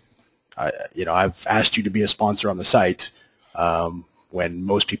you know, I've asked you to be a sponsor on the site, when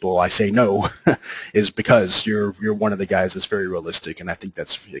most people I say no, is because you're one of the guys that's very realistic, and I think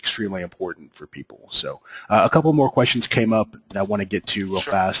that's extremely important for people. So a couple more questions came up that I want to get to real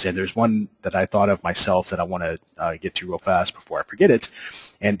fast, and there's one that I thought of myself that I want to get to real fast before I forget it,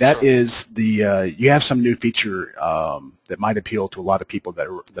 and that is the you have some new feature that might appeal to a lot of people that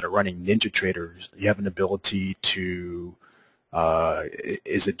are running Ninja traders. You have an ability to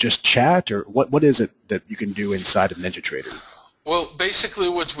Is it just chat, or what is it that you can do inside of NinjaTrader? Well, basically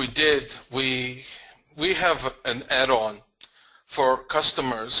what we did, we have an add-on for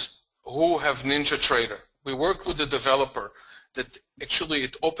customers who have NinjaTrader. We worked with the developer that actually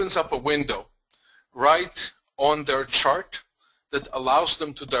it opens up a window right on their chart that allows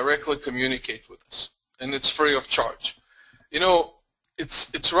them to directly communicate with us, and it's free of charge. You know,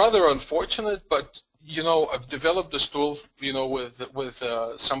 it's rather unfortunate, but you know, I've developed this tool, you know, with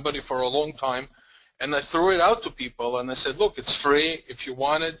somebody for a long time, and I threw it out to people, and I said, look, it's free. If you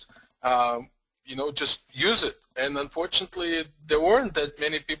want it, you know, just use it. And unfortunately, there weren't that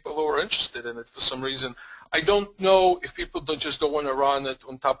many people who were interested in it for some reason. I don't know if people just don't want to run it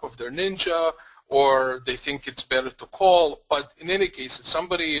on top of their Ninja, or they think it's better to call. But in any case, if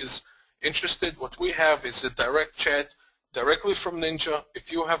somebody is interested, what we have is a direct chat directly from Ninja.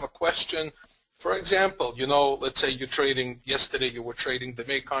 If you have a question, for example, you know, let's say you're trading, yesterday you were trading the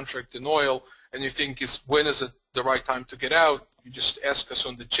May contract in oil, and you think when is it the right time to get out, you just ask us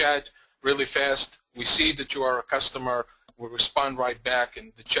on the chat really fast. We see that you are a customer, we respond right back,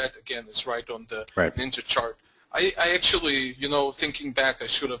 and the chat again is right on the Ninja chart. I actually, you know, thinking back, I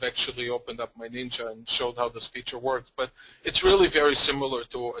should have actually opened up my Ninja and showed how this feature works, but it's really very similar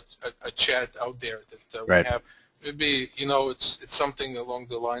to a chat out there that we have. Maybe, you know, it's something along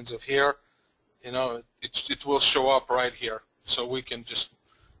the lines of here. You know, it will show up right here, so we can just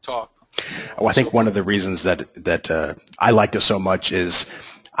talk. Well, I think one of the reasons that I liked it so much is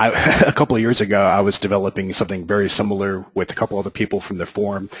a couple of years ago I was developing something very similar with a couple other people from the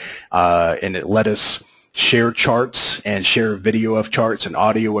forum, and it let us share charts and share video of charts and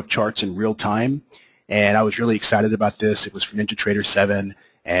audio of charts in real time. And I was really excited about this. It was for NinjaTrader 7,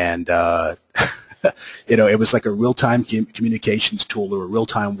 and you know, it was like a real-time communications tool, or a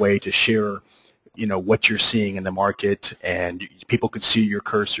real-time way to share, you know, what you're seeing in the market, and people could see your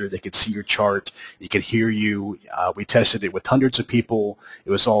cursor, they could see your chart, you could hear you. We tested it with hundreds of people. It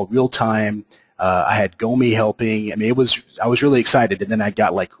was all real time. I had Gomi helping. I mean, I was really excited, and then I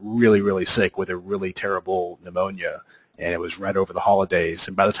got like really sick with a really terrible pneumonia, and it was right over the holidays.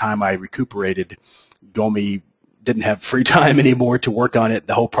 And by the time I recuperated, Gomi didn't have free time anymore to work on it.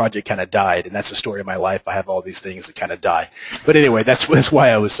 The whole project kind of died, and that's the story of my life. I have all these things that kind of die. But anyway, that's why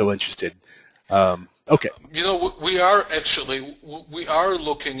I was so interested. Okay. You know, we are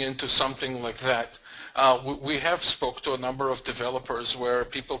looking into something like that. We have spoke to a number of developers where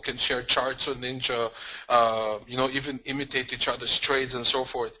people can share charts on Ninja, you know, even imitate each other's trades and so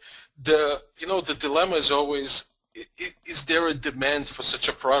forth. You know, the dilemma is always, is there a demand for such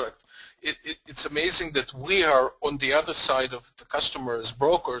a product? It's amazing that we are on the other side of the customer as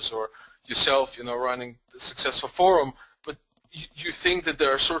brokers, or yourself, you know, running the successful forum, but you think that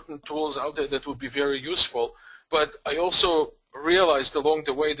there are certain tools out there that would be very useful. But I also realized along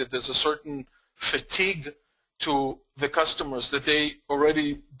the way that there's a certain fatigue to the customers, that they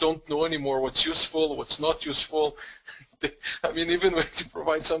already don't know anymore what's useful, what's not useful. I mean, even when you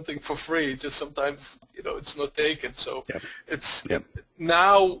provide something for free, just sometimes, you know, it's not taken. So it's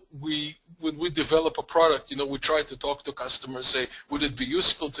now when we develop a product, you know, we try to talk to customers, say, would it be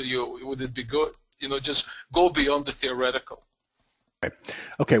useful to you? Would it be good? You know, just go beyond the theoretical. Right.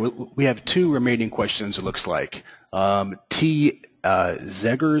 Okay, we have two remaining questions, it looks like.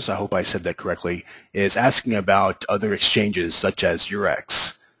 Zeggers, I hope I said that correctly, is asking about other exchanges such as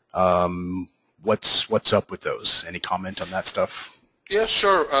Eurex. What's up with those? Any comment on that stuff? Yeah,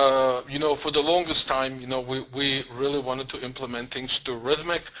 sure. You know, for the longest time, you know, we really wanted to implement things to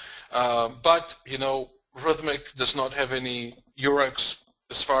Rhythmic, but, you know, Rhythmic does not have any Eurex,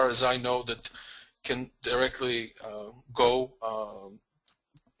 as far as I know, that can directly go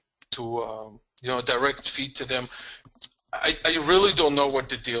to, you know, a direct feed to them. I really don't know what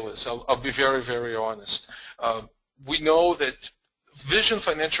the deal is. I'll be very honest. We know that Vision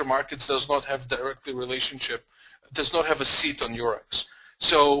Financial Markets does not have directly relationship, does not have a seat on Eurex.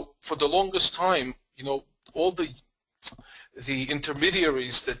 So for the longest time, you know, all the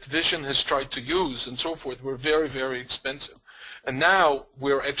intermediaries that Vision has tried to use and so forth were very expensive. And now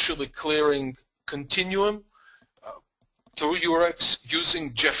we're actually clearing Continuum through Eurex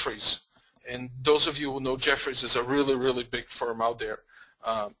using Jefferies. And those of you who know Jefferies is a really big firm out there.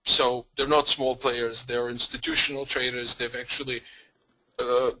 So they're not small players. They're institutional traders. They've actually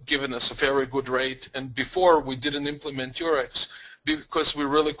given us a very good rate. And before, we didn't implement Eurex because we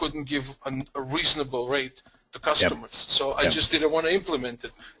really couldn't give a reasonable rate to customers. So I just didn't want to implement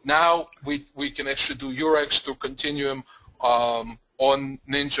it. Now we can actually do Eurex through Continuum on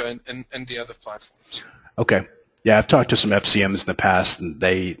Ninja and the other platforms. Okay. Yeah, I've talked to some FCMs in the past, and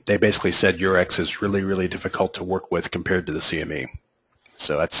they basically said URX is really, really difficult to work with compared to the CME.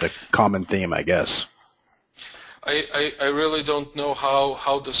 So that's a common theme, I guess. I really don't know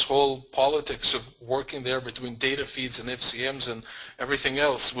how this whole politics of working there between data feeds and FCMs and everything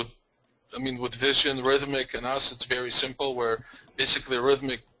else would, I mean, with Vision, Rhythmic, and us, it's very simple, where basically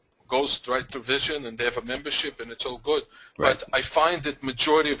Rhythmic goes right through Vision and they have a membership and it's all good. Right. But I find that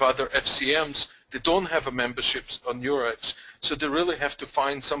majority of other FCMs, they don't have a membership on Eurex, so they really have to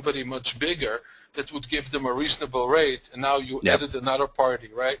find somebody much bigger that would give them a reasonable rate, and now you added another party,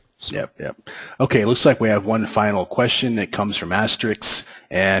 right? So. Yep. Okay, looks like we have one final question. It comes from Asterix,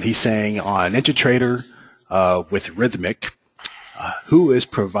 and he's saying on NinjaTrader with Rhythmic, who is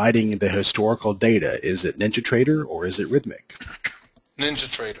providing the historical data? Is it NinjaTrader or is it Rhythmic?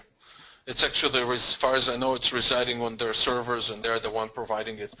 NinjaTrader. It's actually, as far as I know, it's residing on their servers, and they're the one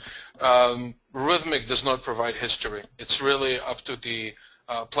providing it. Rhythmic does not provide history. It's really up to the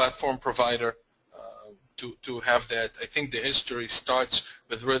platform provider to have that. I think the history starts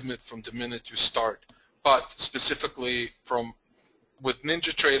with Rhythmic from the minute you start. But specifically with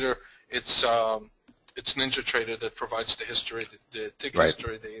NinjaTrader, it's NinjaTrader that provides the history, the ticket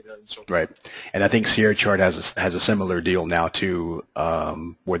history data, and so on. Right, and I think Sierra Chart has a similar deal now too,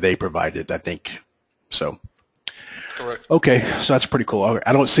 where they provide it. I think so. Correct. Okay, so that's pretty cool.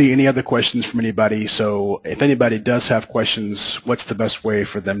 I don't see any other questions from anybody. So if anybody does have questions, what's the best way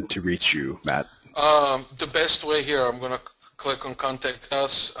for them to reach you, Matt? The best way here, I'm going to click on Contact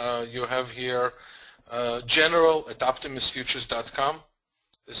Us. You have here general@optimusfutures.com.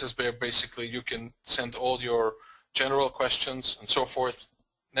 This is where basically you can send all your general questions and so forth.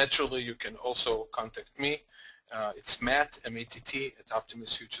 Naturally, you can also contact me. It's Matt, M-A-T-T,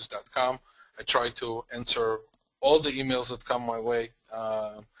 @optimusfutures.com. I try to answer all the emails that come my way.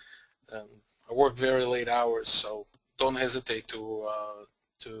 And I work very late hours, so don't hesitate to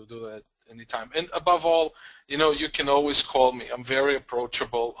do that anytime. And above all, you know, you can always call me. I'm very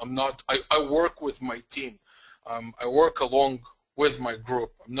approachable. I work with my team. I work along with my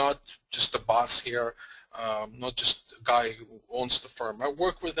group. I'm not just a boss here. I'm not just a guy who owns the firm. I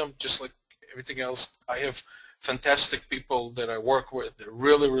work with them just like everything else. I have fantastic people that I work with. They're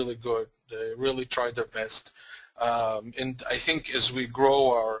really, really good. They really try their best. And I think as we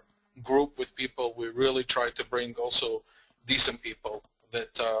grow our group with people, we really try to bring also decent people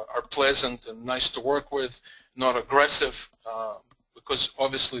that are pleasant and nice to work with, not aggressive, because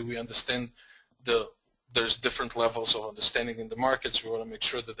obviously we understand there's different levels of understanding in the markets. We want to make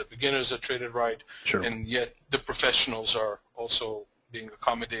sure that the beginners are treated right, Sure. And yet the professionals are also being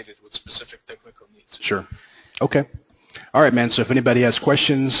accommodated with specific technical needs. Sure. Okay. All right, man. So if anybody has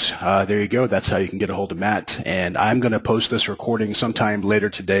questions, there you go. That's how you can get a hold of Matt. And I'm going to post this recording sometime later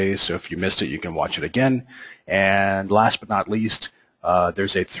today. So if you missed it, you can watch it again. And last but not least,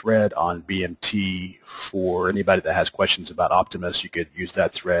 there's a thread on BMT for anybody that has questions about Optimus. You could use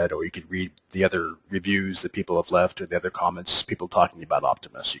that thread, or you could read the other reviews that people have left or the other comments, people talking about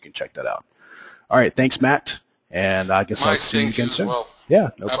Optimus. You can check that out. All right. Thanks, Matt. And I guess I'll see you again soon. Well.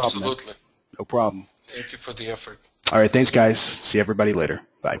 Yeah, no problem. Absolutely. No problem. Thank you for the effort. All right. Thanks, guys. See everybody later.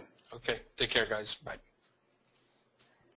 Bye. Okay. Take care, guys. Bye.